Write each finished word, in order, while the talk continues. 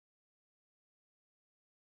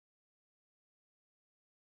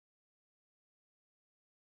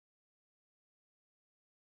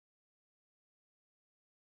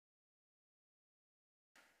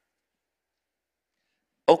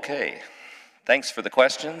Okay, thanks for the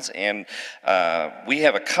questions, and we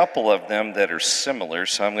have a couple of them that are similar,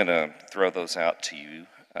 so I'm going to throw those out to you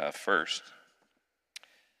first.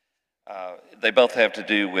 They both have to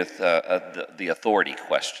do with the authority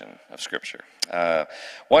question of Scripture.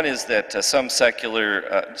 One is that some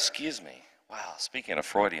secular, wow, speaking of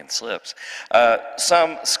Freudian slips,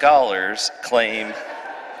 some scholars claim,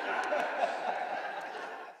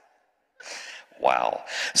 wow,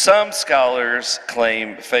 some scholars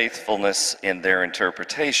claim faithfulness in their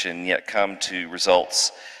interpretation, yet come to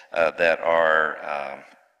results that are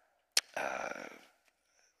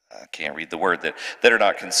I can't read the word, that are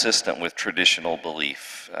not consistent with traditional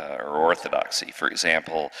belief or orthodoxy. For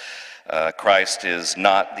example, Christ is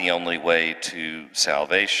not the only way to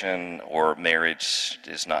salvation, or marriage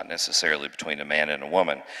is not necessarily between a man and a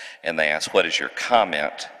woman. And they ask, what is your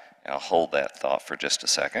comment? And I'll hold that thought for just a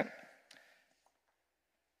second.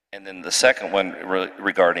 And then the second one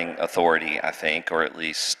regarding authority, I think, or at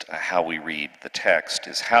least how we read the text,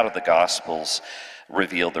 is how do the Gospels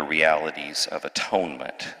reveal the realities of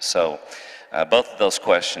atonement? So both of those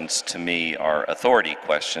questions to me are authority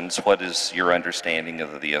questions. What is your understanding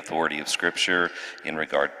of the authority of Scripture in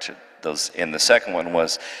regard to those? And the second one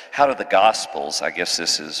was, how do the Gospels, I guess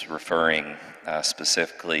this is referring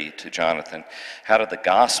specifically to Jonathan, how do the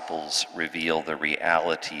Gospels reveal the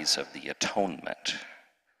realities of the atonement?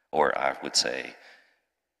 Or I would say,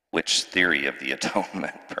 which theory of the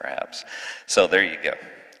atonement, perhaps? So there you go.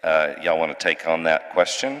 Y'all want to take on that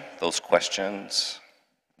question, those questions?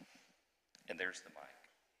 And there's the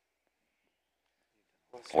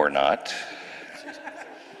mic. Or not.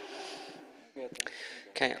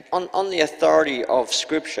 Okay, on the authority of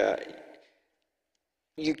Scripture,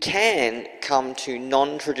 you can come to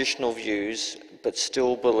non-traditional views but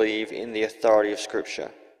still believe in the authority of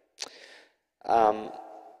Scripture.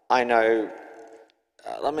 I know,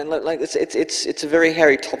 it's a very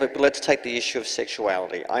hairy topic, but let's take the issue of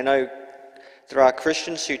sexuality. I know there are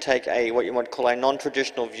Christians who take what you might call a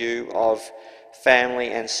non-traditional view of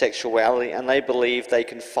family and sexuality, and they believe they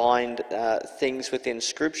can find things within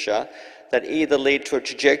Scripture that either lead to a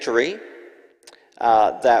trajectory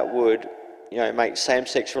that would make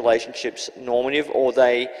same-sex relationships normative, or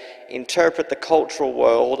they interpret the cultural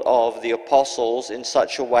world of the apostles in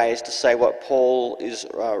such a way as to say what Paul is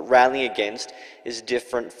rallying against is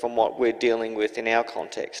different from what we're dealing with in our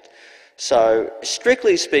context. So,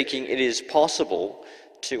 strictly speaking, it is possible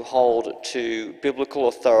to hold to biblical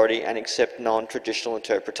authority and accept non-traditional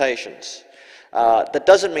interpretations. That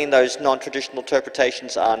doesn't mean those non-traditional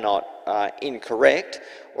interpretations are not incorrect,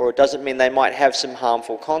 or it doesn't mean they might have some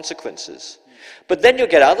harmful consequences. But then you'll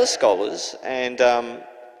get other scholars and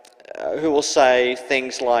who will say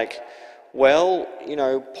things like, well,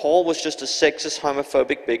 Paul was just a sexist,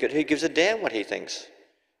 homophobic bigot. Who gives a damn what he thinks?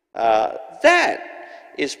 That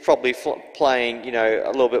is probably playing,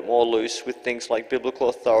 a little bit more loose with things like biblical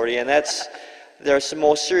authority, and there are some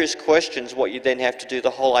more serious questions. What you then have to do,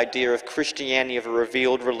 the whole idea of Christianity, of a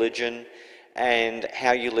revealed religion, and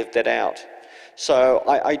how you live that out. So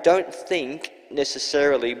I don't think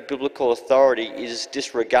necessarily biblical authority is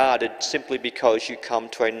disregarded simply because you come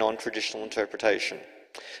to a non-traditional interpretation.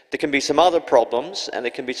 There can be some other problems, and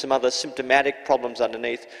there can be some other symptomatic problems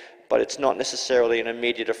underneath, but it's not necessarily an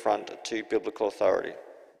immediate affront to biblical authority.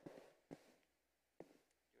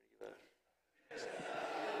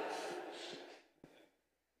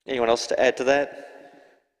 Anyone else to add to that?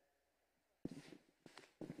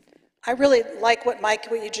 I really like what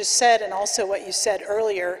you just said, and also what you said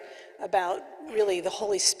earlier about really the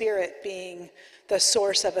Holy Spirit being the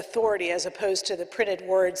source of authority as opposed to the printed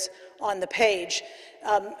words on the page.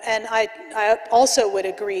 And I also would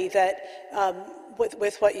agree that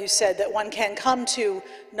with what you said, that one can come to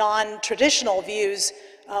non-traditional views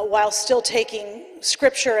while still taking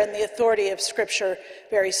Scripture and the authority of Scripture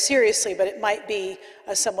very seriously, but it might be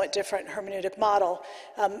a somewhat different hermeneutic model.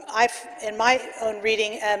 In my own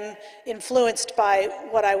reading, am influenced by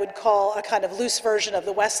what I would call a kind of loose version of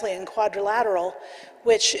the Wesleyan quadrilateral,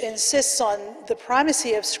 which insists on the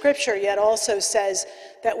primacy of Scripture, yet also says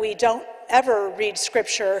that we don't ever read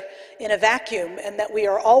Scripture in a vacuum, and that we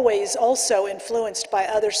are always also influenced by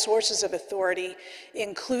other sources of authority,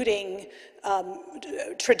 including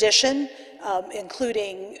tradition,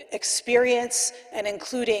 including experience, and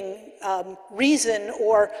including reason,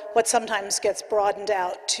 or what sometimes gets broadened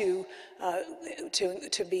out to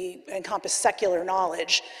encompass secular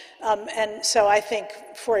knowledge. And so I think,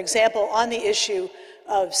 for example, on the issue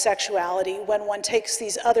of sexuality, when one takes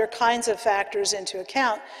these other kinds of factors into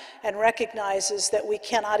account, and recognizes that we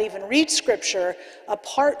cannot even read Scripture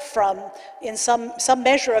apart from, in some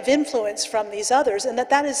measure of influence from these others, and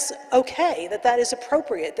that is okay, that is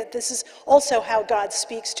appropriate, that this is also how God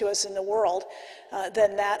speaks to us in the world,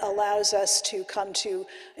 then that allows us to come to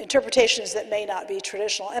interpretations that may not be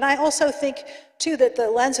traditional. And I also think, too, that the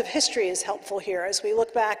lens of history is helpful here as we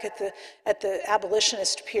look back at the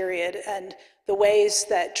abolitionist period and the ways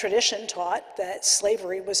that tradition taught that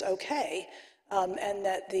slavery was okay, and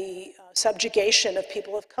that the subjugation of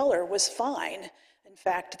people of color was fine. In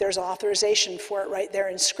fact, there's authorization for it right there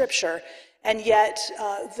in Scripture. And yet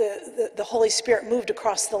the Holy Spirit moved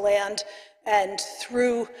across the land, and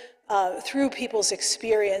through people's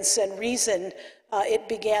experience and reason, it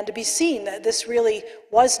began to be seen that this really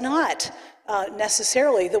was not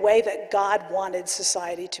necessarily the way that God wanted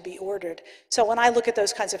society to be ordered. So when I look at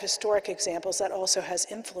those kinds of historic examples, that also has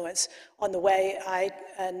influence on the way I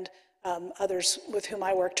and others with whom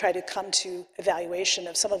I work try to come to evaluation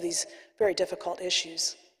of some of these very difficult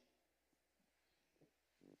issues.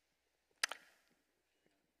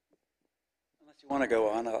 Unless you want to go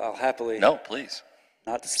on, I'll happily... No, please.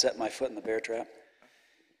 Not to step my foot in the bear trap.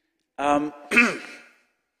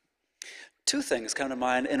 Two things come to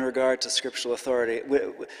mind in regard to scriptural authority,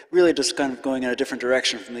 really just kind of going in a different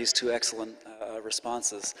direction from these two excellent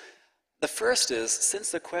responses. The first is,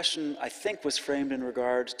 since the question, I think, was framed in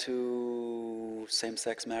regard to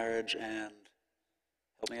same-sex marriage and,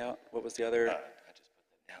 help me out, what was the other?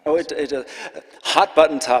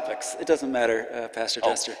 Hot-button topics. It doesn't matter, Pastor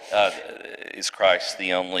Jester. Is Christ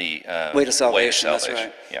the only way to salvation? That's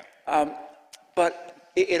right. Yeah. But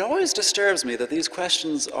it always disturbs me that these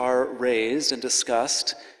questions are raised and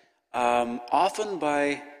discussed often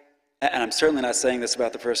by, and I'm certainly not saying this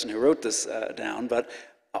about the person who wrote this down, but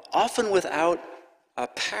often without a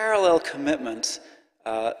parallel commitment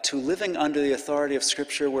to living under the authority of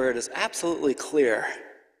Scripture where it is absolutely clear,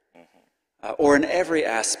 or in every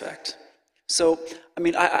aspect. So, I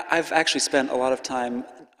mean, I've actually spent a lot of time,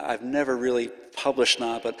 I've never really published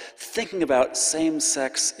now, but thinking about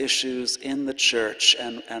same-sex issues in the church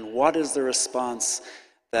and what is the response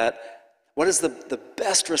what is the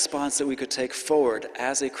best response that we could take forward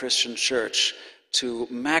as a Christian church to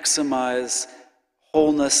maximize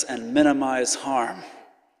wholeness and minimize harm.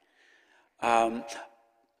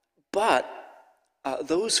 But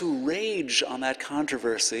those who rage on that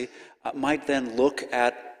controversy might then look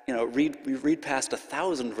at, read past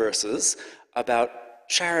 1,000 verses about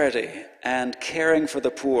charity and caring for the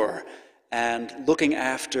poor and looking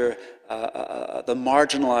after the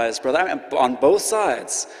marginalized brother on both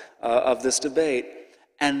sides of this debate,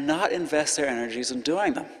 and not invest their energies in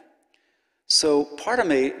doing them. So part of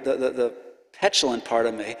me, the petulant part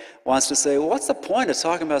of me, wants to say, well, what's the point of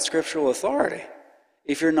talking about scriptural authority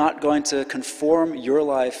if you're not going to conform your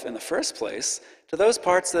life in the first place to those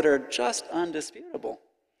parts that are just undisputable?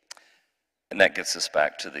 And that gets us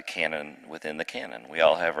back to the canon within the canon. We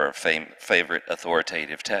all have our favorite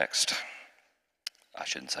authoritative text. I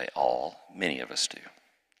shouldn't say all, many of us do.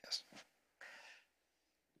 Yes.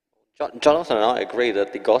 Jonathan and I agree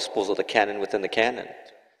that the Gospels are the canon within the canon.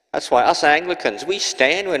 That's why us Anglicans, we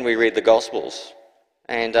stand when we read the Gospels.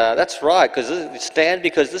 And that's right, because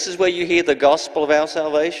this is where you hear the gospel of our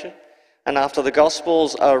salvation. And after the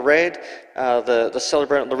Gospels are read, the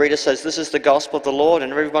celebrant, the reader says, this is the gospel of the Lord,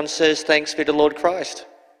 and everyone says, thanks be to Lord Christ.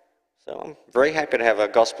 So I'm very happy to have a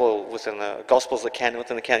gospel within the Gospels, the canon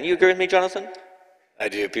within the canon. You agree with me, Jonathan? I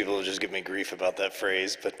do. People will just give me grief about that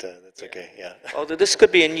phrase, but that's okay, yeah. Well, this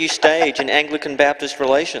could be a new stage in Anglican-Baptist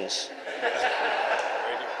relations.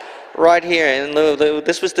 Right here, and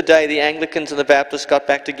this was the day the Anglicans and the Baptists got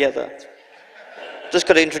back together. Just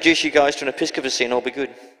got to introduce you guys to an episcopacy and all be good.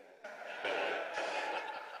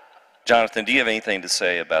 Jonathan, do you have anything to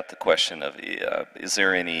say about the question of, is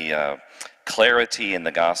there any clarity in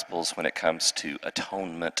the Gospels when it comes to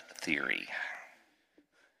atonement theory?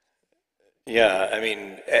 Yeah, I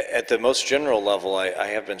mean, at the most general level, I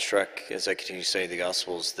have been struck, as I continue to study the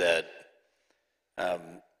Gospels, that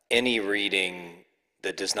any reading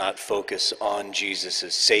that does not focus on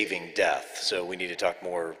Jesus' saving death, so we need to talk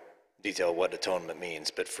more detail what atonement means,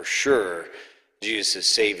 but for sure, Jesus'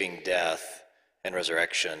 saving death and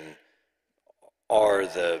resurrection are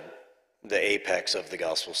the apex of the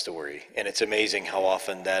gospel story. And it's amazing how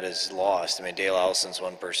often that is lost. I mean, Dale Allison's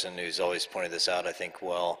one person who's always pointed this out, I think,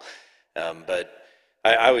 well. But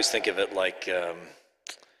I always think of it like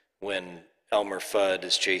when Elmer Fudd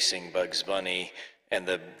is chasing Bugs Bunny and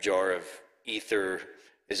the jar of ether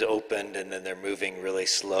is opened and then they're moving really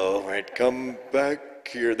slow, right? Come back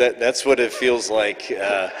here. That's what it feels like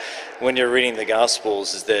when you're reading the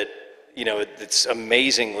Gospels, is that it's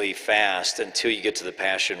amazingly fast until you get to the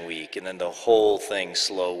Passion Week, and then the whole thing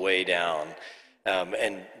slow way down.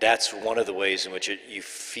 And that's one of the ways in which you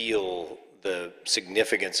feel the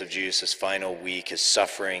significance of Jesus' final week, his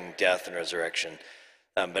suffering, death, and resurrection.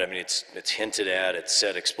 But I mean, it's hinted at, it's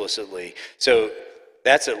said explicitly. So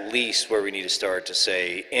that's at least where we need to start to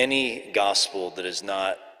say any gospel that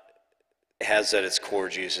has at its core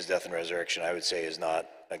Jesus' death and resurrection, I would say is not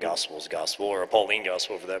a gospel's gospel, or a Pauline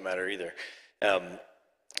gospel for that matter either.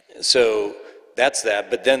 So that's that.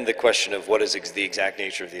 But then the question of what is the exact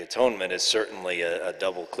nature of the atonement is certainly a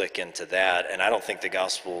double click into that. And I don't think the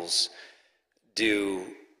gospels do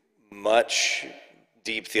much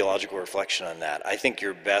deep theological reflection on that. I think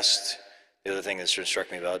the other thing that struck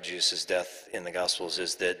me about Jesus' death in the Gospels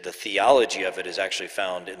is that the theology of it is actually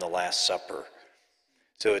found in the Last Supper.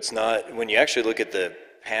 So it's not, when you actually look at the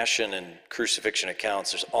Passion and Crucifixion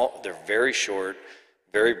accounts, they're very short,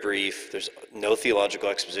 very brief. There's no theological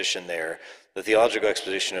exposition there. The theological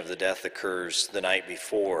exposition of the death occurs the night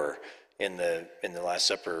before in the Last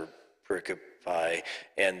Supper pericope.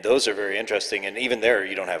 And those are very interesting. And even there,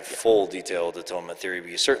 you don't have full detailed atonement theory,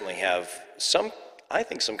 but you certainly have some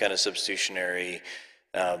kind of substitutionary,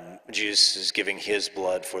 Jesus is giving his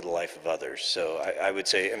blood for the life of others. So I would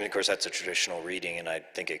say, of course, that's a traditional reading, and I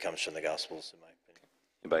think it comes from the Gospels, in my opinion.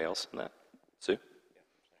 Anybody else on that? Sue?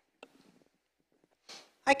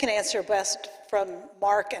 I can answer best from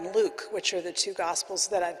Mark and Luke, which are the two Gospels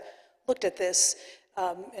that I've looked at this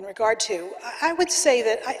in regard to. I would say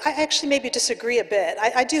that I actually maybe disagree a bit.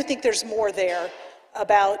 I do think there's more there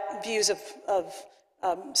about views of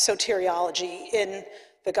soteriology in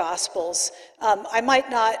the Gospels. I might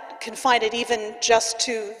not confine it even just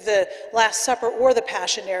to the Last Supper or the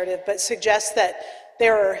Passion narrative, but suggest that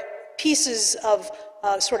there are pieces of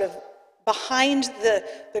sort of behind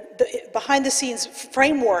the scenes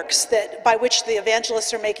frameworks by which the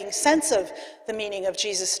evangelists are making sense of the meaning of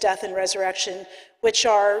Jesus' death and resurrection, which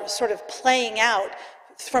are sort of playing out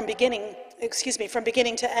from beginning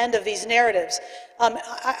to end of these narratives.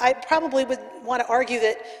 I probably would want to argue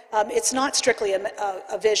that it's not strictly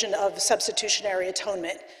a vision of substitutionary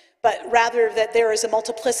atonement, but rather that there is a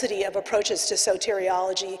multiplicity of approaches to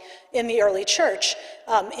soteriology in the early church.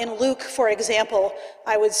 In Luke, for example,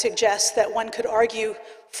 I would suggest that one could argue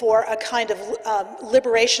for a kind of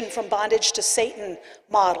liberation from bondage to Satan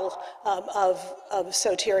model of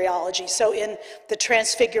soteriology. So in the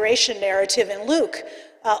transfiguration narrative in Luke,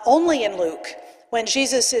 only in Luke, when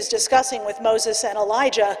Jesus is discussing with Moses and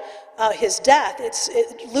Elijah his death,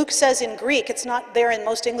 Luke says in Greek, it's not there in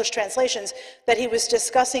most English translations, that he was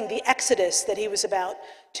discussing the exodus that he was about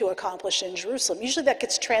to accomplish in Jerusalem. Usually that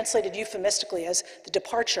gets translated euphemistically as the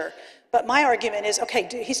departure. But my argument is, okay,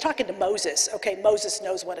 he's talking to Moses. Okay, Moses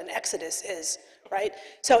knows what an exodus is, right?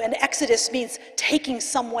 So an exodus means taking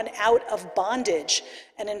someone out of bondage.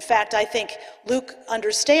 And in fact, I think Luke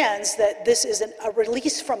understands that this is a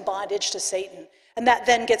release from bondage to Satan. And that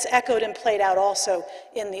then gets echoed and played out also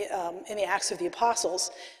in the Acts of the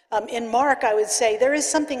Apostles. In Mark, I would say there is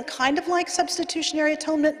something kind of like substitutionary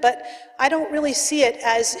atonement, but I don't really see it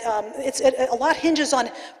as, a lot hinges on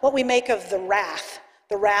what we make of the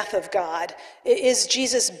wrath of God. Is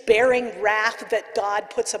Jesus bearing wrath that God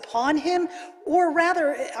puts upon him? Or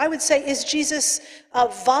rather, I would say, is Jesus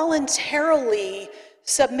voluntarily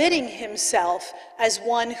submitting himself as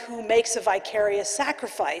one who makes a vicarious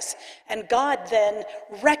sacrifice? And God then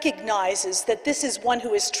recognizes that this is one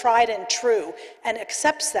who is tried and true and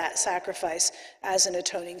accepts that sacrifice as an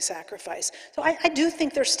atoning sacrifice. So I do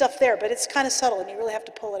think there's stuff there, but it's kind of subtle and you really have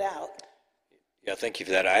to pull it out. Yeah, thank you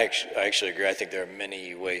for that. I actually agree. I think there are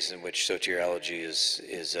many ways in which soteriology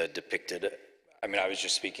is depicted. I mean, I was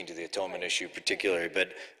just speaking to the atonement issue particularly, but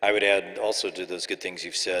I would add also to those good things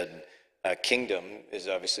you've said, kingdom is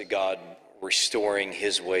obviously God restoring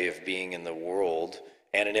his way of being in the world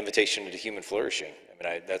and an invitation to human flourishing. I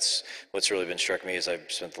mean, that's what's really been struck me as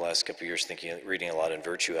I've spent the last couple of years reading a lot in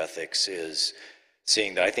virtue ethics, is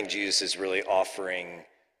seeing that I think Jesus is really offering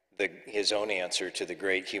his own answer to the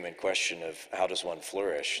great human question of how does one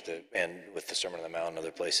flourish, and with the Sermon on the Mount and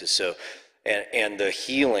other places. So, and the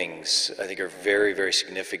healings, I think, are very, very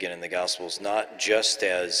significant in the Gospels, not just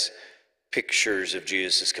as pictures of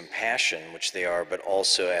Jesus' compassion, which they are, but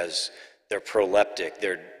also as they're proleptic.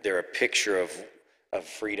 They're a picture of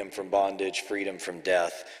freedom from bondage, freedom from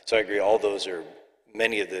death. So I agree, all those are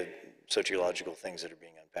many of the soteriological things that are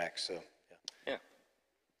being unpacked. So, yeah.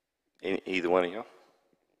 Either one of you?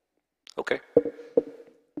 Okay.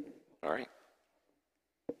 All right.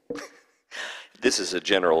 This is a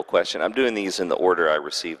general question. I'm doing these in the order I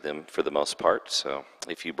received them for the most part. So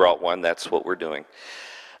if you brought one, that's what we're doing.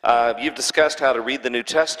 You've discussed how to read the New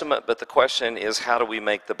Testament, but the question is, how do we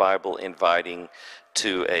make the Bible inviting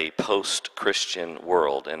to a post-Christian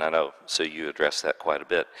world? And I know, so you addressed that quite a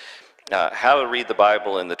bit. How to read the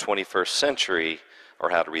Bible in the 21st century, or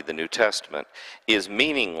how to read the New Testament, is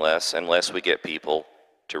meaningless unless we get people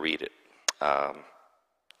to read it. Do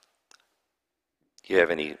you have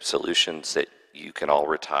any solutions that you can all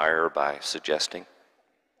retire by suggesting?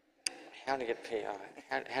 How do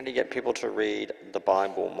you get people to read the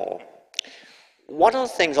Bible more? One of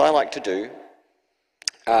the things I like to do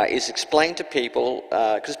is explain to people,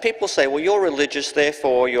 because people say, well, you're religious,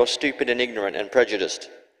 therefore you're stupid and ignorant and prejudiced.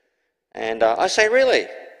 And I say, really?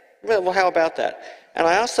 Well, how about that? And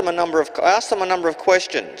I asked them a number of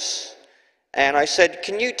questions. And I said,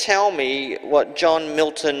 can you tell me what John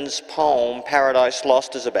Milton's poem, Paradise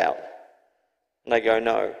Lost, is about? And they go,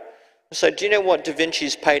 no. I said, do you know what Da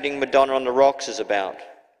Vinci's painting Madonna on the Rocks is about?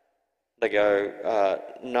 They go,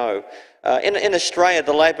 no. In Australia,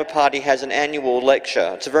 the Labor Party has an annual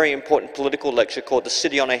lecture. It's a very important political lecture called the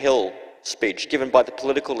City on a Hill speech, given by the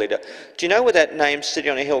political leader. Do you know where that name City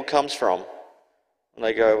on a Hill comes from? And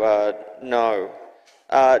they go, no.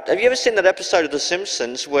 Have you ever seen that episode of The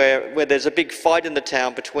Simpsons where there's a big fight in the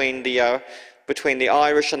town between the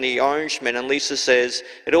Irish and the Orangemen, and Lisa says,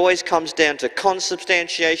 it always comes down to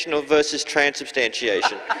consubstantiation versus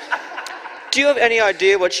transubstantiation. Do you have any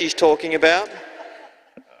idea what she's talking about?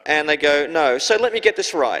 And they go, no. So let me get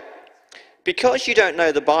this right. Because you don't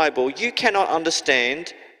know the Bible, you cannot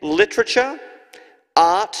understand literature,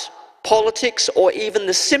 art, politics, or even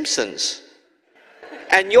The Simpsons.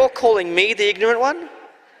 And you're calling me the ignorant one?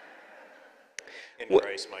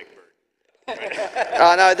 Embrace Mike Bird.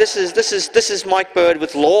 No, this is Mike Bird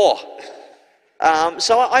with law.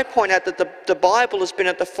 So I point out that the Bible has been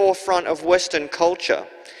at the forefront of Western culture.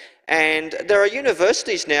 And there are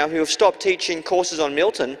universities now who have stopped teaching courses on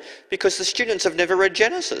Milton because the students have never read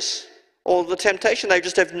Genesis or the Temptation. They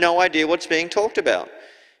just have no idea what's being talked about.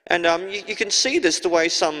 And you can see this the way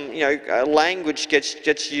some language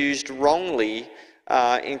gets used wrongly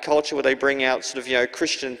in culture, where they bring out sort of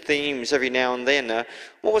Christian themes every now and then.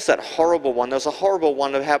 What was that horrible one? There was a horrible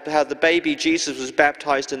one of how the baby Jesus was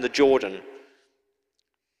baptized in the Jordan.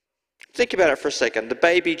 Think about it for a second. The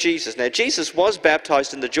baby Jesus. Now, Jesus was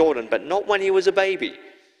baptized in the Jordan, but not when he was a baby.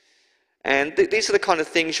 And these are the kind of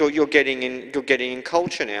things you're getting in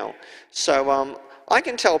culture now. So I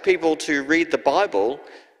can tell people to read the Bible,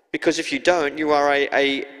 because if you don't, you are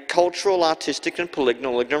a cultural, artistic, and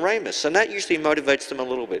political ignoramus. And that usually motivates them a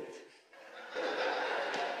little bit.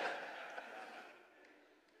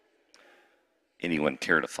 Anyone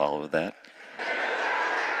care to follow that?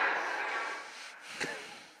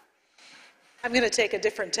 I'm going to take a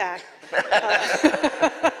different tack.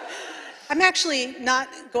 I'm actually not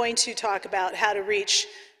going to talk about how to reach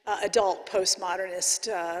adult postmodernist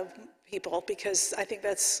people, because I think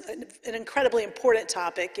that's an incredibly important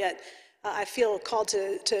topic, yet I feel called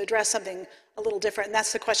to address something a little different, and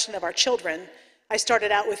that's the question of our children. I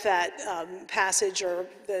started out with that passage, or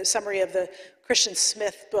the summary of the Christian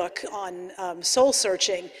Smith book on soul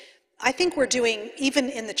searching. I think we're doing,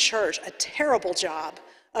 even in the church, a terrible job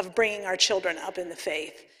of bringing our children up in the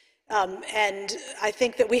faith. And I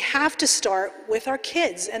think that we have to start with our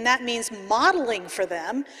kids, and that means modeling for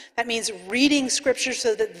them. That means reading scripture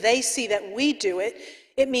so that they see that we do it.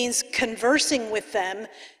 It means conversing with them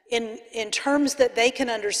in terms that they can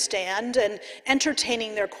understand, and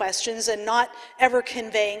entertaining their questions and not ever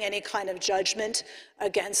conveying any kind of judgment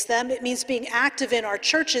against them. It means being active in our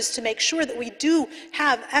churches to make sure that we do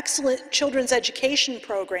have excellent children's education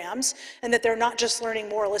programs, and that they're not just learning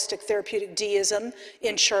moralistic therapeutic deism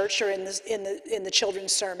in church or in the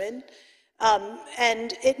children's sermon.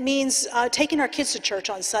 And it means taking our kids to church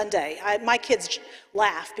on Sunday. My kids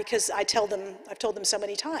laugh because I've told them so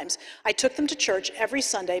many times. I took them to church every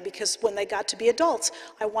Sunday because when they got to be adults,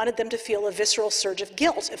 I wanted them to feel a visceral surge of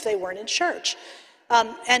guilt if they weren't in church.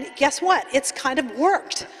 And guess what? It's kind of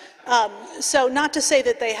worked. So not to say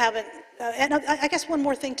that they haven't, and I guess one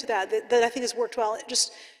more thing to that I think has worked well,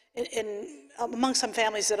 just among some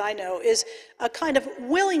families that I know, is a kind of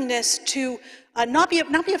willingness to not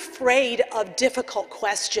be afraid of difficult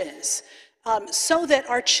questions, so that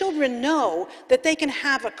our children know that they can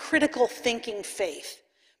have a critical thinking faith.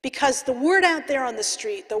 Because the word out there on the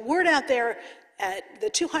street, the word out there at the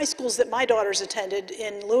 2 high schools that my daughters attended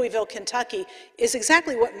in Louisville, Kentucky, is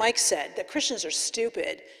exactly what Mike said, that Christians are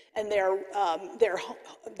stupid, and they're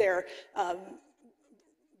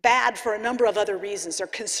bad for a number of other reasons. They're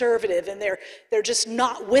conservative, and they're just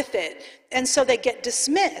not with it, and so they get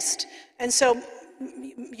dismissed. And so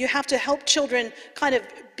you have to help children kind of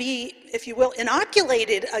be, if you will,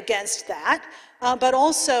 inoculated against that, but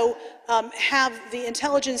also have the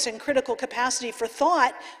intelligence and critical capacity for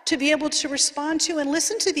thought to be able to respond to and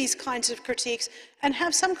listen to these kinds of critiques and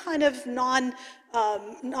have some kind of non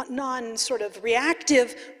sort of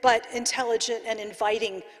reactive, but intelligent and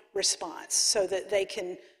inviting response so that they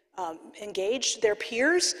can engage their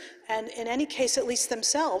peers and, in any case, at least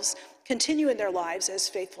themselves, continue in their lives as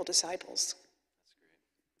faithful disciples.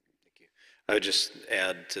 Thank you. I would just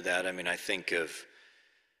add to that. I mean, I think of,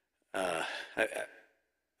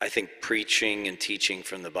 I think preaching and teaching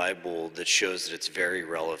from the Bible that shows that it's very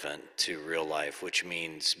relevant to real life, which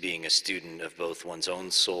means being a student of both one's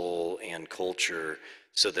own soul and culture,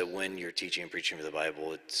 so that when you're teaching and preaching from the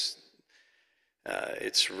Bible, it's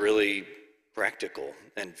really practical.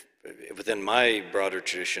 And within my broader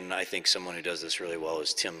tradition, I think someone who does this really well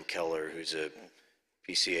is Tim Keller, who's a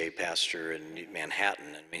PCA pastor in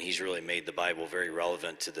Manhattan. I mean, he's really made the Bible very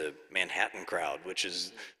relevant to the Manhattan crowd, which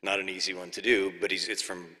is not an easy one to do, but it's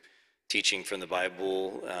from teaching from the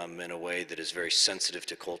Bible in a way that is very sensitive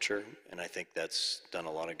to culture, and I think that's done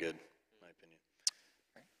a lot of good, in my opinion.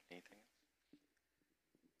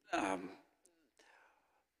 Anything?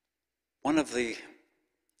 One of the,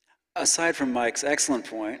 aside from Mike's excellent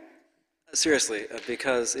point, seriously,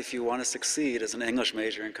 because if you want to succeed as an English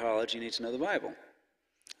major in college, you need to know the Bible.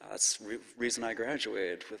 That's the reason I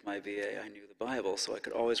graduated with my BA. I knew the Bible, so I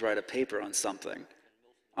could always write a paper on something,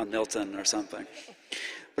 on Milton or something.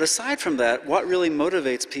 But aside from that, what really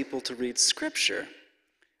motivates people to read Scripture?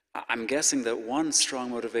 I'm guessing that one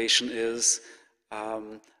strong motivation is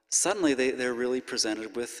suddenly they're really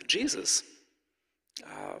presented with Jesus.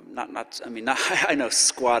 I know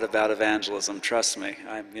squat about evangelism, trust me.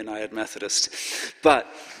 I'm United Methodist. But,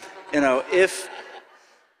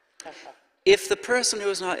 if the person who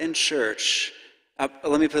is not in church,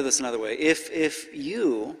 let me put it this another way. If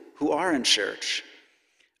you, who are in church,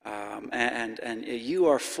 and you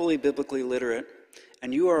are fully biblically literate,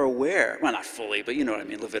 and you are aware, well, not fully, but you know what I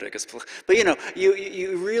mean, Leviticus, but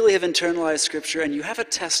you really have internalized Scripture, and you have a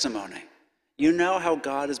testimony. You know how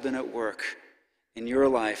God has been at work in your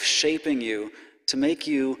life, shaping you to make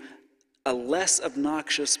you a less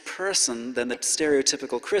obnoxious person than the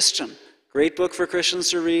stereotypical Christian. Great book for Christians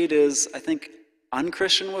to read is, I think,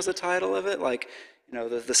 Unchristian was the title of it, like,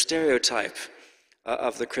 the stereotype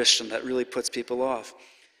of the Christian that really puts people off.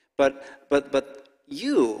 But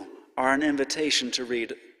you are an invitation to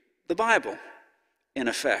read the Bible, in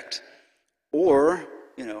effect. Or,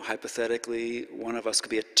 hypothetically, one of us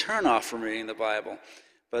could be a turnoff from reading the Bible.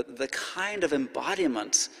 But the kind of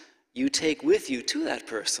embodiment you take with you to that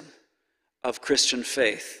person of Christian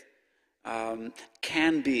faith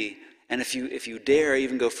can be, and if you dare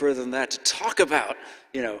even go further than that, to talk about,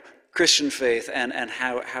 Christian faith and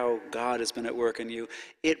how God has been at work in you,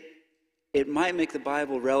 it might make the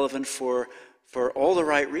Bible relevant for all the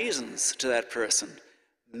right reasons to that person.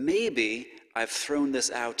 Maybe I've thrown this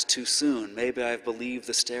out too soon. Maybe I've believed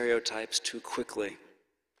the stereotypes too quickly.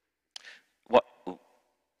 What? Oh,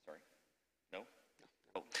 sorry. No?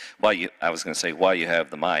 Oh. I was going to say, while you have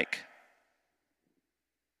the mic.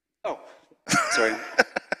 Oh, sorry.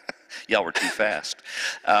 Y'all were too fast.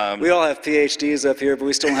 We all have PhDs up here, but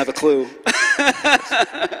we still don't have a clue.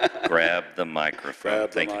 Grab the microphone.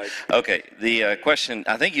 Grab the mic. You. Okay, the question,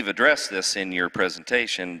 I think you've addressed this in your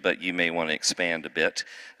presentation, but you may want to expand a bit.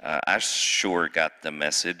 I sure got the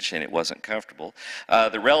message, and it wasn't comfortable.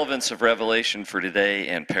 The relevance of Revelation for today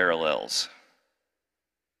and parallels.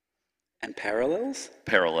 And parallels?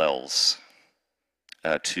 Parallels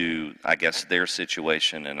to, I guess, their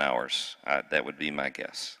situation and ours. That would be my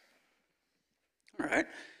guess. All right.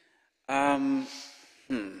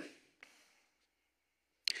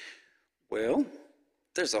 Well,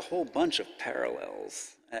 there's a whole bunch of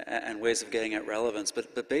parallels and ways of getting at relevance,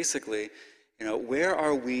 but basically, where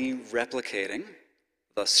are we replicating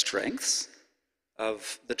the strengths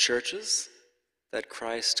of the churches that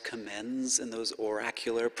Christ commends in those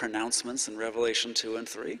oracular pronouncements in Revelation 2 and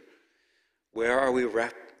 3? Where are we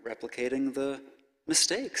replicating the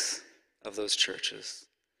mistakes of those churches?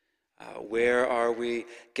 Where are we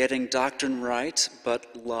getting doctrine right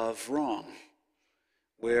but love wrong?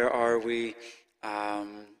 Where are we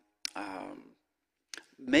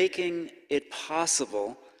making it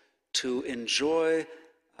possible to enjoy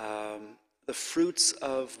the fruits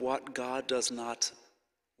of what God does not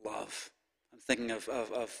love? I'm thinking of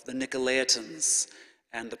the Nicolaitans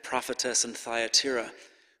and the prophetess in Thyatira,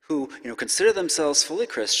 who consider themselves fully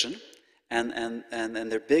Christian,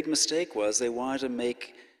 and their big mistake was they wanted to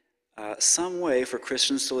make some way for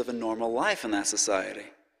Christians to live a normal life in that society.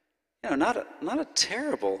 not a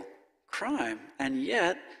terrible crime, and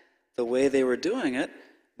yet the way they were doing it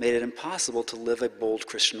made it impossible to live a bold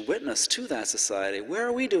Christian witness to that society. Where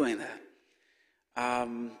are we doing that?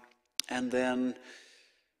 And then,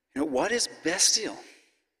 what is bestial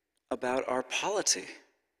about our polity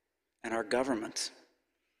and our government?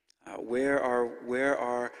 Where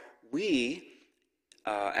are we,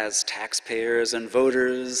 as taxpayers and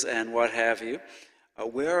voters and what have you,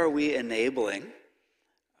 where are we enabling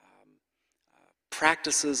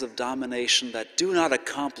practices of domination that do not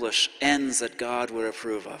accomplish ends that God would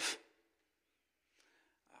approve of?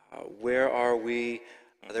 Where are we?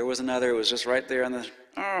 There was another, it was just right there on the,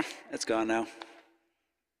 it's gone now.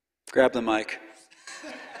 Grab the mic.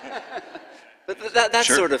 But that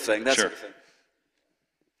Sure. sort of thing, that Sure. sort of thing.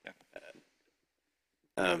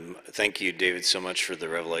 Thank you, David, so much for the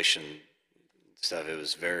Revelation stuff. It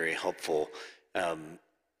was very helpful.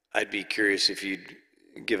 I'd be curious if you'd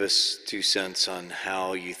give us 2 cents on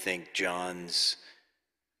how you think John's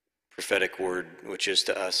prophetic word, which is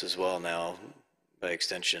to us as well now, by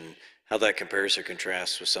extension, how that compares or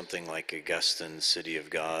contrasts with something like Augustine's City of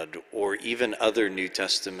God, or even other New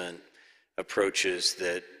Testament approaches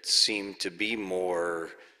that seem to be more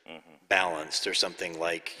balanced, or something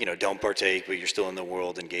like, don't partake, but you're still in the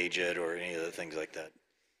world, engage it, or any other things like that.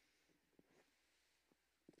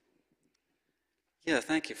 Yeah,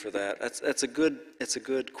 thank you for that. It's a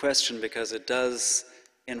good question, because it does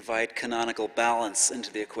invite canonical balance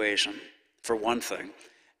into the equation, for one thing.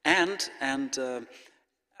 And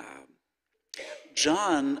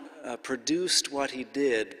John produced what he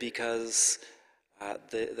did because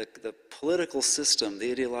the political system,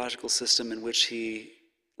 the ideological system in which he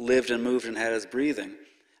lived and moved and had his breathing,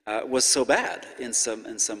 was so bad in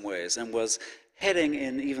some ways, and was heading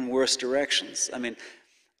in even worse directions. I mean,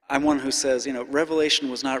 I'm one who says, Revelation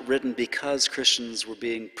was not written because Christians were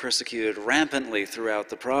being persecuted rampantly throughout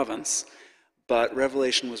the province, but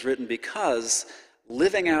Revelation was written because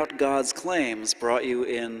living out God's claims brought you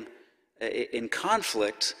in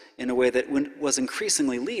conflict in a way that was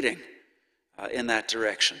increasingly leading in that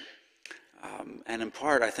direction. And in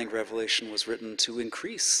part, I think Revelation was written to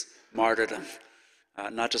increase martyrdom,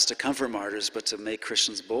 not just to comfort martyrs, but to make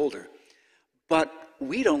Christians bolder. But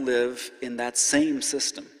we don't live in that same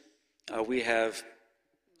system. We have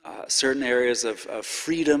certain areas of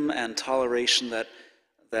freedom and toleration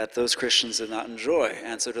that those Christians did not enjoy.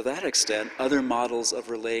 And so to that extent, other models of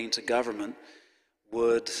relating to government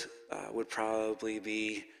would probably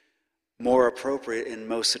be more appropriate in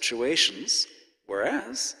most situations,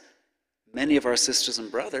 whereas many of our sisters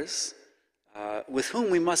and brothers, with whom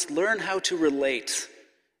we must learn how to relate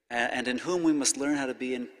and in whom we must learn how to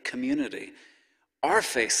be in community, are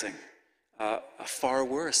facing far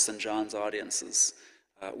worse than John's audiences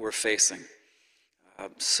were facing.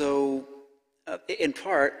 So, in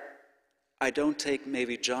part, I don't take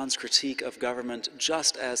maybe John's critique of government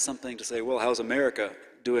just as something to say, well, how's America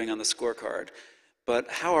doing on the scorecard? But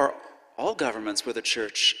how are all governments where the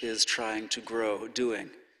church is trying to grow doing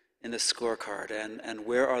in this scorecard? And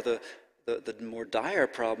where are the more dire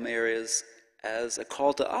problem areas as a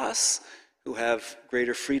call to us who have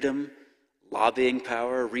greater freedom, lobbying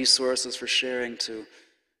power, resources for sharing to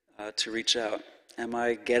reach out? Am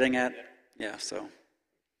I getting at? Yeah, so.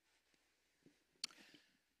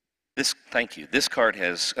 Thank you. This card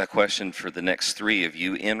has a question for the next 3 of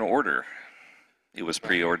you in order. It was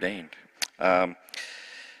preordained.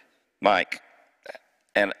 Mike,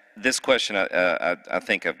 and this question, I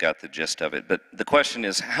think I've got the gist of it, but the question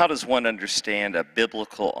is, how does one understand a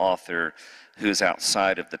biblical author who is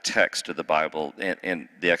outside of the text of the Bible? And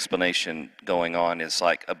the explanation going on is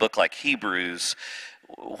like a book like Hebrews,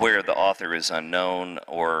 where the author is unknown,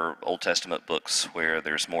 or Old Testament books where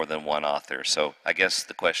there's more than one author. So I guess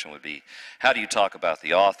the question would be, how do you talk about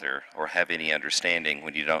the author or have any understanding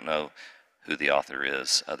when you don't know who the author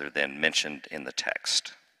is other than mentioned in the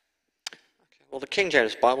text? Well, the King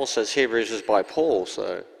James Bible says Hebrews was by Paul,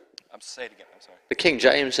 so... Say it again, I'm sorry. The King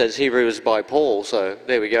James says Hebrews by Paul, so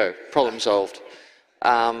there we go, problem solved.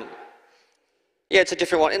 Yeah, it's a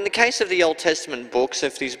different one. In the case of the Old Testament books,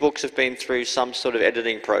 if these books have been through some sort of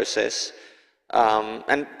editing process,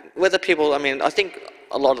 and whether people, I think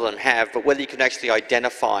a lot of them have, but whether you can actually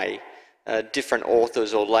identify different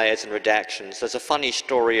authors or layers and redactions. There's a funny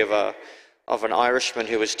story of an Irishman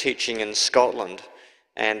who was teaching in Scotland,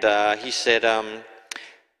 and he said,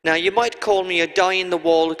 now you might call me a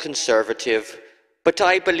die-in-the-wall conservative, but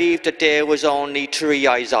I believe that there was only 3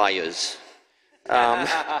 Isaiahs.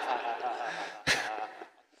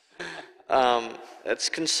 It's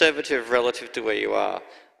conservative relative to where you are.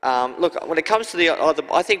 Look, when it comes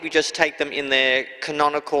to I think we just take them in their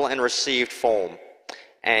canonical and received form,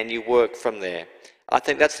 and you work from there. I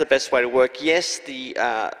think that's the best way to work. Yes,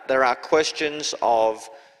 there are questions of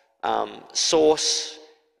source,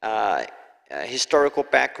 historical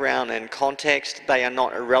background, and context. They are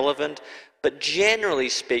not irrelevant, but generally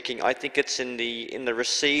speaking, I think it's in the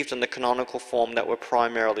received and the canonical form that we're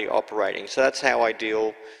primarily operating. So that's how I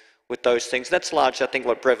deal with those things. That's largely, I think,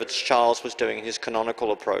 what Brevitt's Charles was doing in his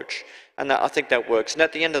canonical approach, and I think that works. And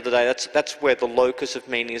at the end of the day, that's where the locus of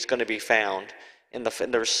meaning is going to be found, in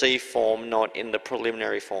the received form, not in the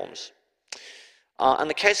preliminary forms. In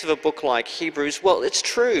the case of a book like Hebrews, well, it's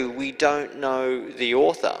true, we don't know the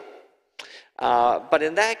author. But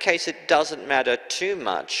in that case, it doesn't matter too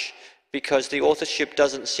much, because the authorship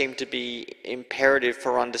doesn't seem to be imperative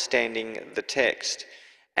for understanding the text.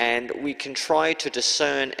 And we can try to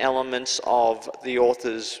discern elements of the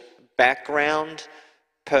author's background,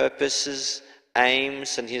 purposes,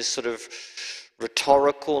 aims, and his sort of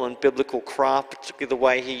rhetorical and biblical craft, particularly the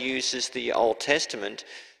way he uses the Old Testament,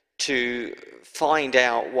 to find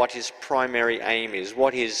out what his primary aim is,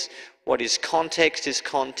 what his context, his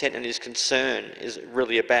content, and his concern is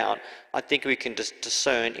really about. I think we can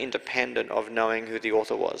discern independent of knowing who the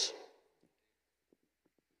author was.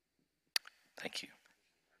 Thank you.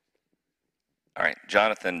 All right,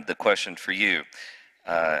 Jonathan, the question for you.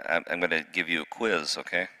 I'm going to give you a quiz,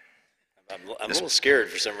 okay? I'm a little scared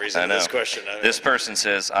for some reason of this question. This person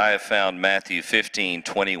says, I have found Matthew 15,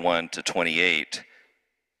 21 to 28.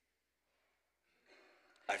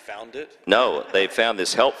 I found it? No, they found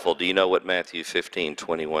this helpful. Do you know what Matthew 15,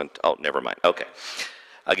 21? Oh, never mind. Okay.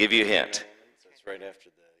 I'll give you a hint. So it's right after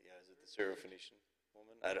is it the Syrophoenician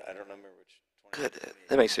woman? I don't remember which. Good.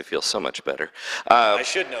 That makes me feel so much better. I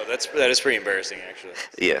should know. That is pretty embarrassing, actually.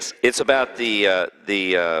 Yes. It's about the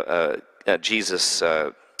Jesus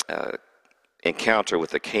encounter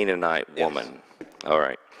with the Canaanite woman. Yes. All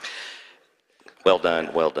right. Well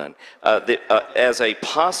done, well done. As a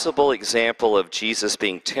possible example of Jesus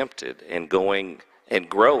being tempted and growing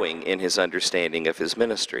in his understanding of his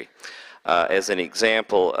ministry, as an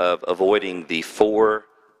example of avoiding the 4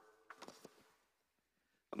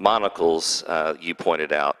 monocles you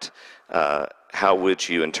pointed out, how would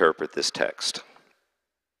you interpret this text?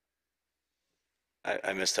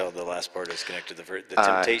 I missed how the last part is connected to the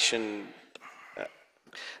temptation.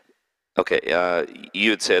 Okay, you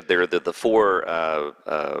had said there are the 4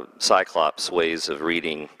 Cyclops ways of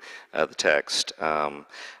reading the text.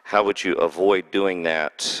 How would you avoid doing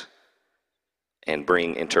that and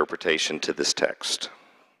bring interpretation to this text?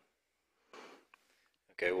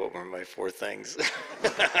 Okay, what were my 4 things?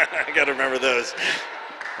 I got to remember those.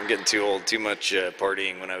 I'm getting too old, too much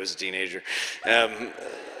partying when I was a teenager.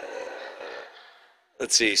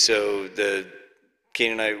 Let's see, so the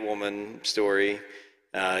Canaanite woman story.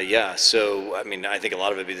 So, I mean, I think a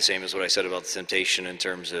lot of it would be the same as what I said about the temptation in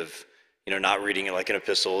terms of, not reading it like an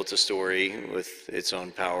epistle. It's a story with its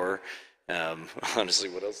own power. Honestly,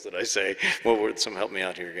 what else did I say? Some help me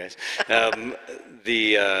out here, guys.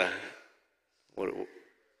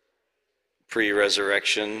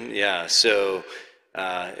 Pre-resurrection, so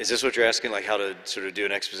is this what you're asking, like how to sort of do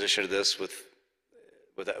an exposition of this with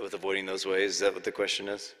avoiding those ways? Is that what the question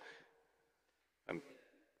is?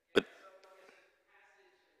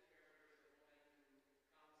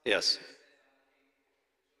 Yes.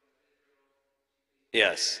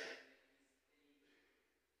 Yes.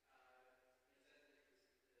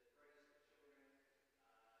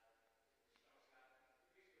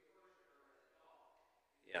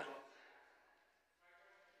 Yeah.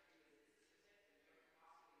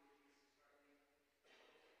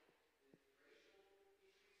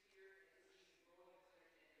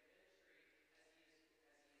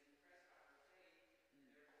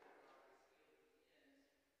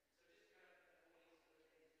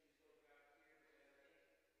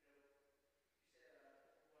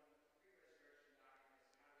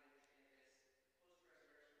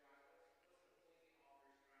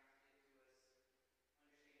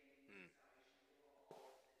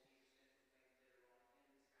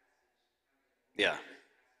 Yeah.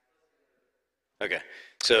 Okay.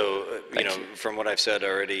 So, from what I've said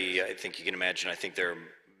already, I think you can imagine, I think there are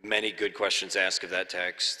many good questions asked of that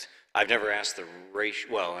text. I've never asked the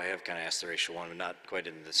racial, well, I have kind of asked the racial one, but not quite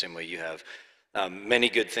in the same way you have. Many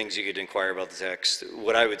good things you could inquire about the text.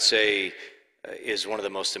 What I would say is one of the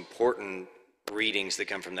most important readings that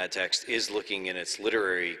come from that text is looking in its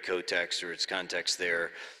literary context or its context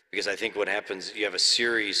there, because I think what happens, you have a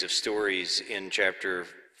series of stories in chapter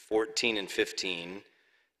 14 and 15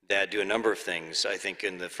 that do a number of things. I think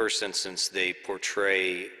in the first instance, they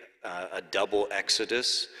portray a double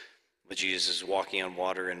exodus, with Jesus walking on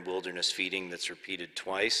water and wilderness feeding that's repeated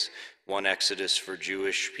twice. One exodus for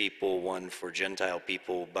Jewish people, one for Gentile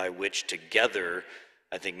people, by which together,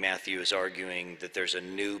 I think Matthew is arguing that there's a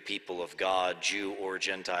new people of God, Jew or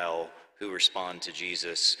Gentile, who respond to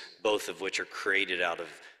Jesus, both of which are created out of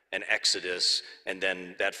an exodus, and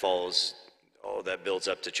then that follows, that builds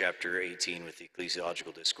up to chapter 18 with the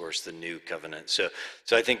ecclesiological discourse, the new covenant. So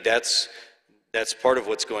I think that's part of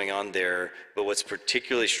what's going on there, but what's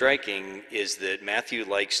particularly striking is that Matthew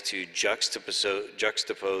likes to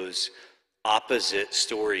juxtapose opposite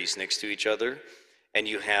stories next to each other, and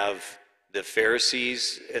you have the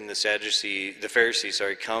Pharisees and the Pharisees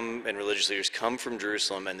come, and religious leaders come from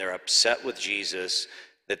Jerusalem, and they're upset with Jesus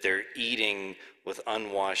that they're eating with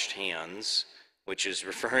unwashed hands, which is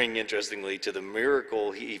referring, interestingly, to the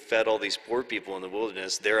miracle he fed all these poor people in the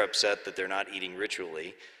wilderness. They're upset that they're not eating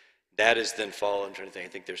ritually. That is then followed, I'm trying to think, I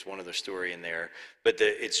think there's one other story in there, but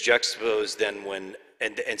it's juxtaposed then when,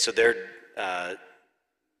 and so they're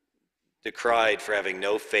decried for having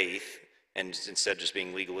no faith, and instead just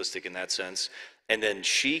being legalistic in that sense. And then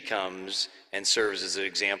she comes and serves as an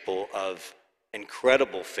example of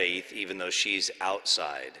incredible faith, even though she's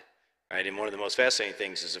outside, right? And one of the most fascinating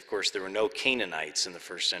things is, of course, there were no Canaanites in the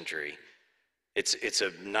first century. It's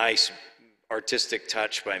a nice artistic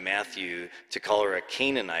touch by Matthew to call her a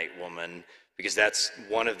Canaanite woman, because that's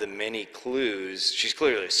one of the many clues. She's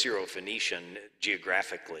clearly a Syro-Phoenician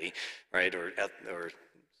geographically, right, or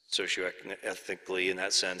socioethnically in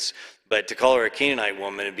that sense. But to call her a Canaanite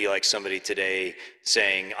woman would be like somebody today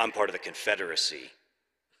saying, I'm part of the Confederacy,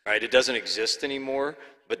 right? It doesn't exist anymore,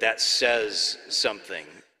 but that says something,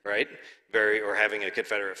 right? Or having a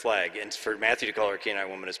Confederate flag. And for Matthew to call her a Canaanite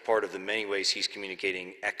woman is part of the many ways he's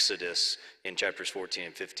communicating Exodus in chapters 14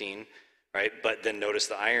 and 15, right? But then notice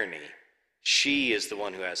the irony. She is the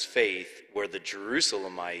one who has faith, where the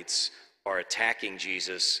Jerusalemites are attacking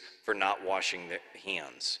Jesus for not washing their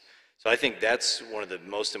hands. So I think that's one of the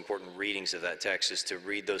most important readings of that text, is to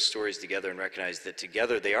read those stories together and recognize that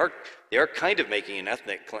together they are kind of making an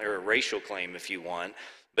ethnic or a racial claim, if you want,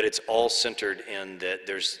 but it's all centered in that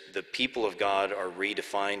the people of God are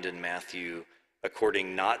redefined in Matthew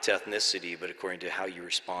according not to ethnicity, but according to how you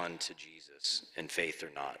respond to Jesus in faith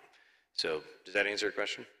or not. So does that answer your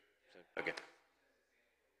question? Okay.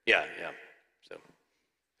 Yeah. So.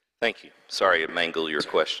 Thank you. Sorry to mangle your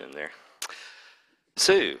question there.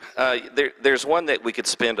 Sue, there's one that we could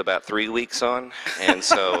spend about 3 weeks on, and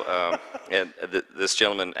so this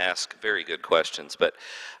gentleman asked very good questions, but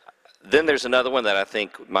then there's another one that I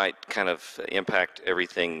think might kind of impact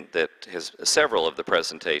everything that has several of the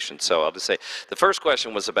presentations. So I'll just say the first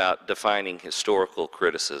question was about defining historical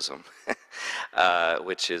criticism,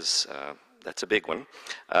 which is that's a big one.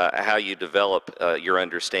 How you develop your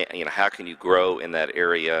understanding, how can you grow in that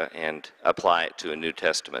area and apply it to a New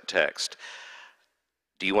Testament text?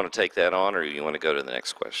 Do you want to take that on, or do you want to go to the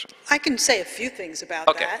next question? I can say a few things about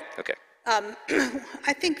that. Okay.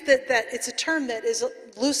 I think that it's a term that is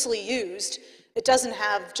loosely used. It doesn't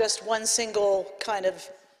have just one single kind of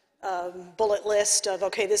bullet list of,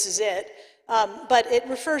 okay, this is it. But it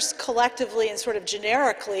refers collectively and sort of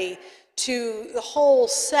generically to the whole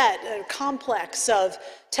set, a complex of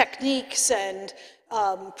techniques and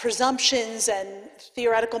presumptions and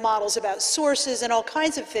theoretical models about sources and all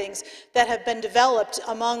kinds of things that have been developed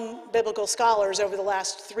among biblical scholars over the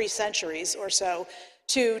last 3 centuries or so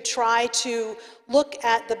to try to look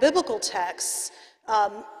at the biblical texts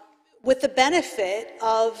with the benefit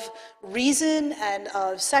of reason and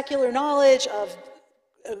of secular knowledge, of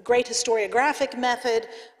a great historiographic method,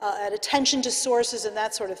 and attention to sources and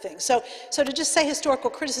that sort of thing. So to just say historical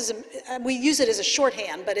criticism, we use it as a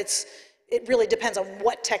shorthand, but it really depends on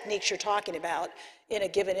what techniques you're talking about in a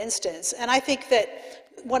given instance. And I think that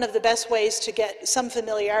one of the best ways to get some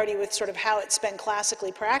familiarity with sort of how it's been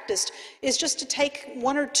classically practiced is just to take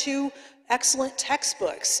 1 or 2 excellent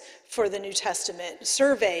textbooks for the New Testament,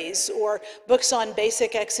 surveys or books on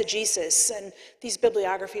basic exegesis, and these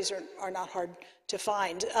bibliographies are not hard to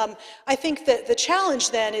find. I think that the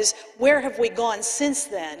challenge then is, where have we gone since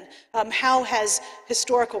then? How has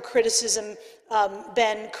historical criticism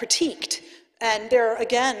been critiqued? And there are,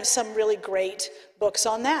 again, some really great books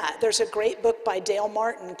on that. There's a great book by Dale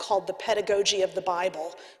Martin called The Pedagogy of the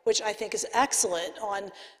Bible, which I think is excellent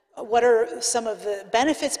on what are some of the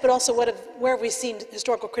benefits, but also where have we seen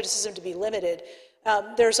historical criticism to be limited.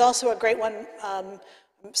 There's also a great one, I'm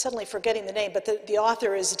suddenly forgetting the name, but the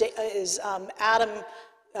author is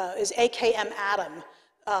A.K.M. Adam.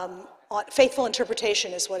 Faithful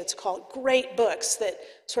Interpretation is what it's called. Great books that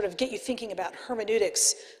sort of get you thinking about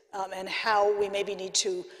hermeneutics and how we maybe need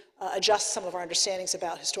to adjust some of our understandings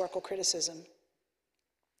about historical criticism.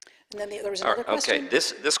 And then there was another question. Okay,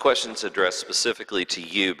 this question's addressed specifically to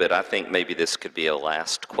you, but I think maybe this could be a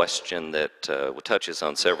last question that touches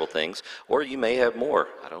on several things, or you may have more.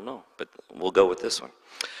 I don't know, but we'll go with this one.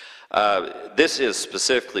 This is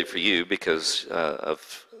specifically for you because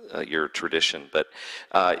of your tradition, but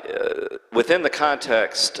within the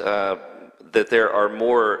context that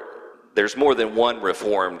there's more than one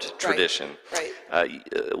Reformed tradition. Right.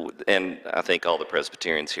 And I think all the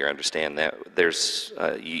Presbyterians here understand that.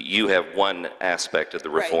 You have one aspect of the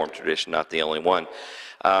Reformed tradition, not the only one.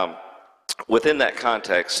 Within that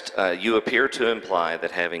context, you appear to imply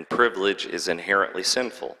that having privilege is inherently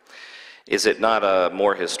sinful. Is it not a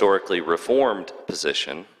more historically Reformed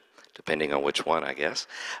position, depending on which one, I guess,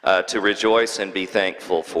 to rejoice and be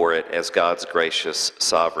thankful for it as God's gracious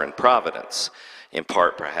sovereign providence? In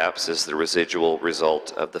part, perhaps, as the residual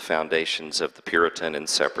result of the foundations of the Puritan and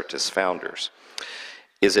Separatist founders.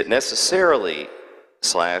 Is it necessarily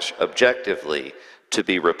 / objectively to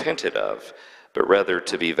be repented of, but rather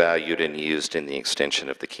to be valued and used in the extension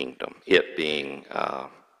of the kingdom, it being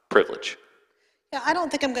privilege? Yeah, I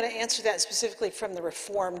don't think I'm going to answer that specifically from the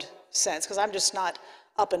Reformed sense, because I'm just not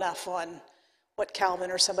up enough on what Calvin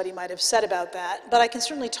or somebody might have said about that, but I can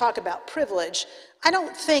certainly talk about privilege. I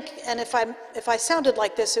don't think, and if I sounded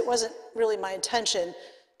like this, it wasn't really my intention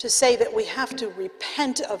to say that we have to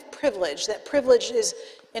repent of privilege, that privilege is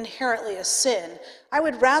inherently a sin. I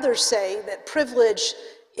would rather say that privilege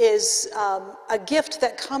is a gift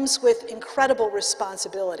that comes with incredible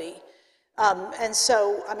responsibility. And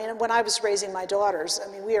so, I mean, when I was raising my daughters, I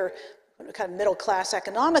mean, we are kind of middle class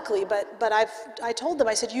economically, but I told them,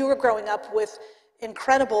 I said, you are growing up with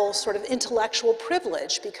incredible sort of intellectual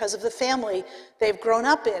privilege because of the family they've grown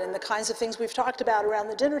up in and the kinds of things we've talked about around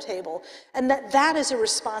the dinner table, and that is a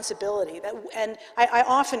responsibility. And I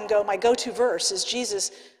often go, my go-to verse is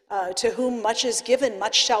Jesus, to whom much is given,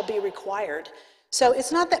 much shall be required. So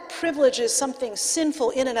it's not that privilege is something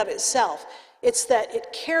sinful in and of itself, it's that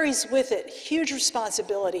it carries with it huge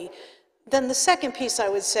responsibility. Then the second piece I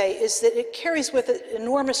would say is that it carries with it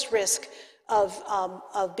enormous risk of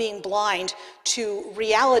being blind to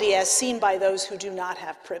reality as seen by those who do not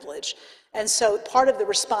have privilege. And so part of the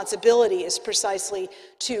responsibility is precisely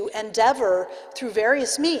to endeavor through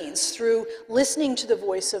various means, through listening to the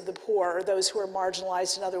voice of the poor, or those who are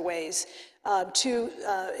marginalized in other ways, to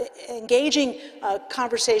engaging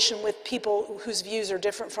conversation with people whose views are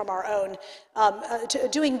different from our own,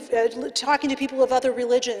 talking to people of other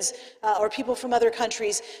religions or people from other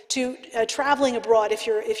countries, to traveling abroad if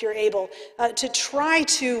you're able, to try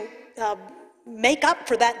to make up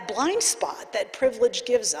for that blind spot that privilege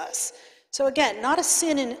gives us. So again, not a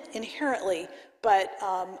sin inherently, but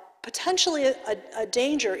potentially a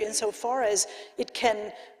danger insofar as it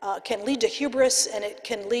can lead to hubris, and it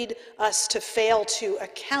can lead us to fail to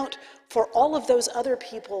account for all of those other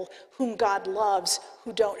people whom God loves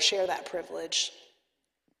who don't share that privilege.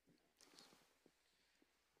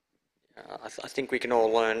 I think we can all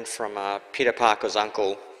learn from Peter Parker's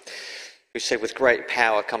uncle, who said, with great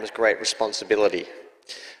power comes great responsibility.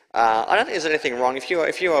 I don't think there's anything wrong if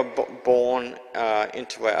you are born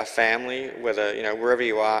into a family, whether wherever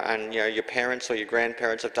you are, and your parents or your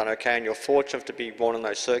grandparents have done okay, and you're fortunate to be born in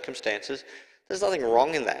those circumstances. There's nothing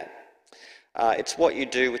wrong in that. It's what you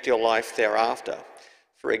do with your life thereafter.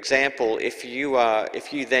 For example, if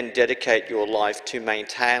you then dedicate your life to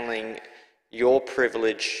maintaining your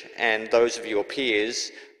privilege and those of your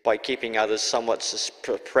peers by keeping others somewhat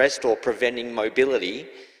suppressed or preventing mobility,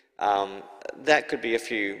 that could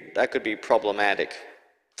be problematic,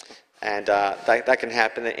 and that can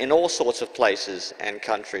happen in all sorts of places and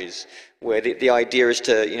countries where the idea is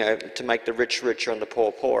to make the rich richer and the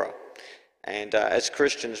poor poorer. And as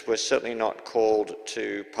Christians, we're certainly not called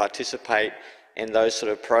to participate in those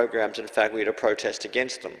sort of programs. In fact, we're to protest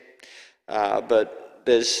against them. But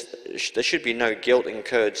there should be no guilt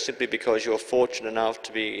incurred simply because you're fortunate enough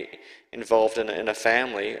to be involved in a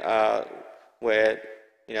family where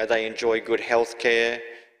they enjoy good health care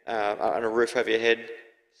and a roof over your head.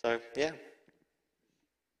 So, yeah.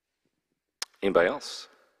 Anybody else?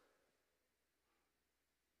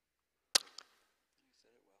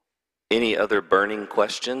 Any other burning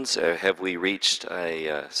questions? Have we reached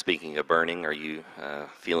speaking of burning, are you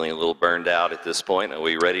feeling a little burned out at this point? Are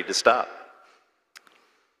we ready to stop?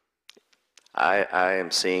 I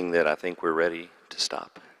am seeing that I think we're ready to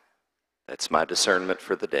stop. That's my discernment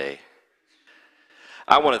for the day.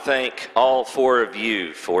 I want to thank all four of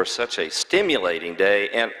you for such a stimulating day,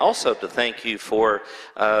 and also to thank you for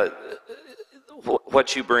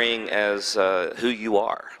what you bring as who you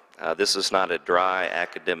are. This is not a dry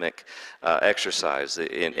academic exercise.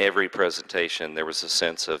 In every presentation, there was a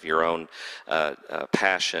sense of your own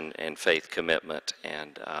passion and faith commitment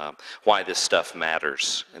and why this stuff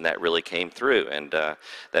matters. And that really came through. And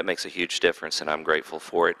that makes a huge difference, and I'm grateful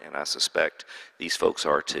for it, and I suspect these folks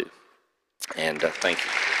are too. And thank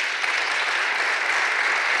you.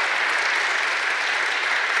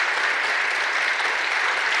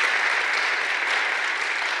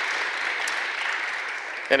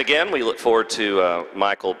 And again, we look forward to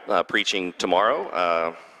Michael preaching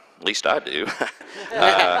tomorrow. At least I do.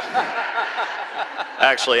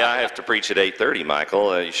 Actually, I have to preach at 8:30,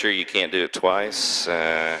 Michael. Are you sure you can't do it twice?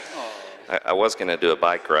 I was going to do a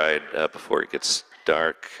bike ride before it gets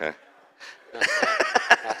dark.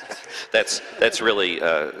 That's really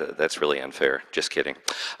unfair. Just kidding.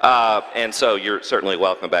 And so you're certainly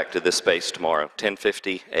welcome back to this space tomorrow,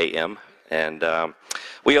 10:50 a.m. And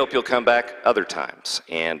we hope you'll come back other times.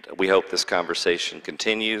 And we hope this conversation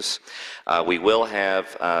continues. We will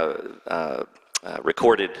have a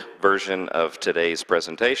recorded version of today's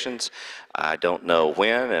presentations. I don't know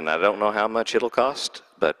when, and I don't know how much it'll cost.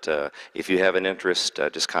 But if you have an interest,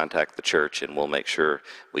 just contact the church, and we'll make sure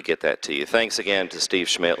we get that to you. Thanks again to Steve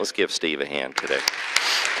Schmidt. Let's give Steve a hand today.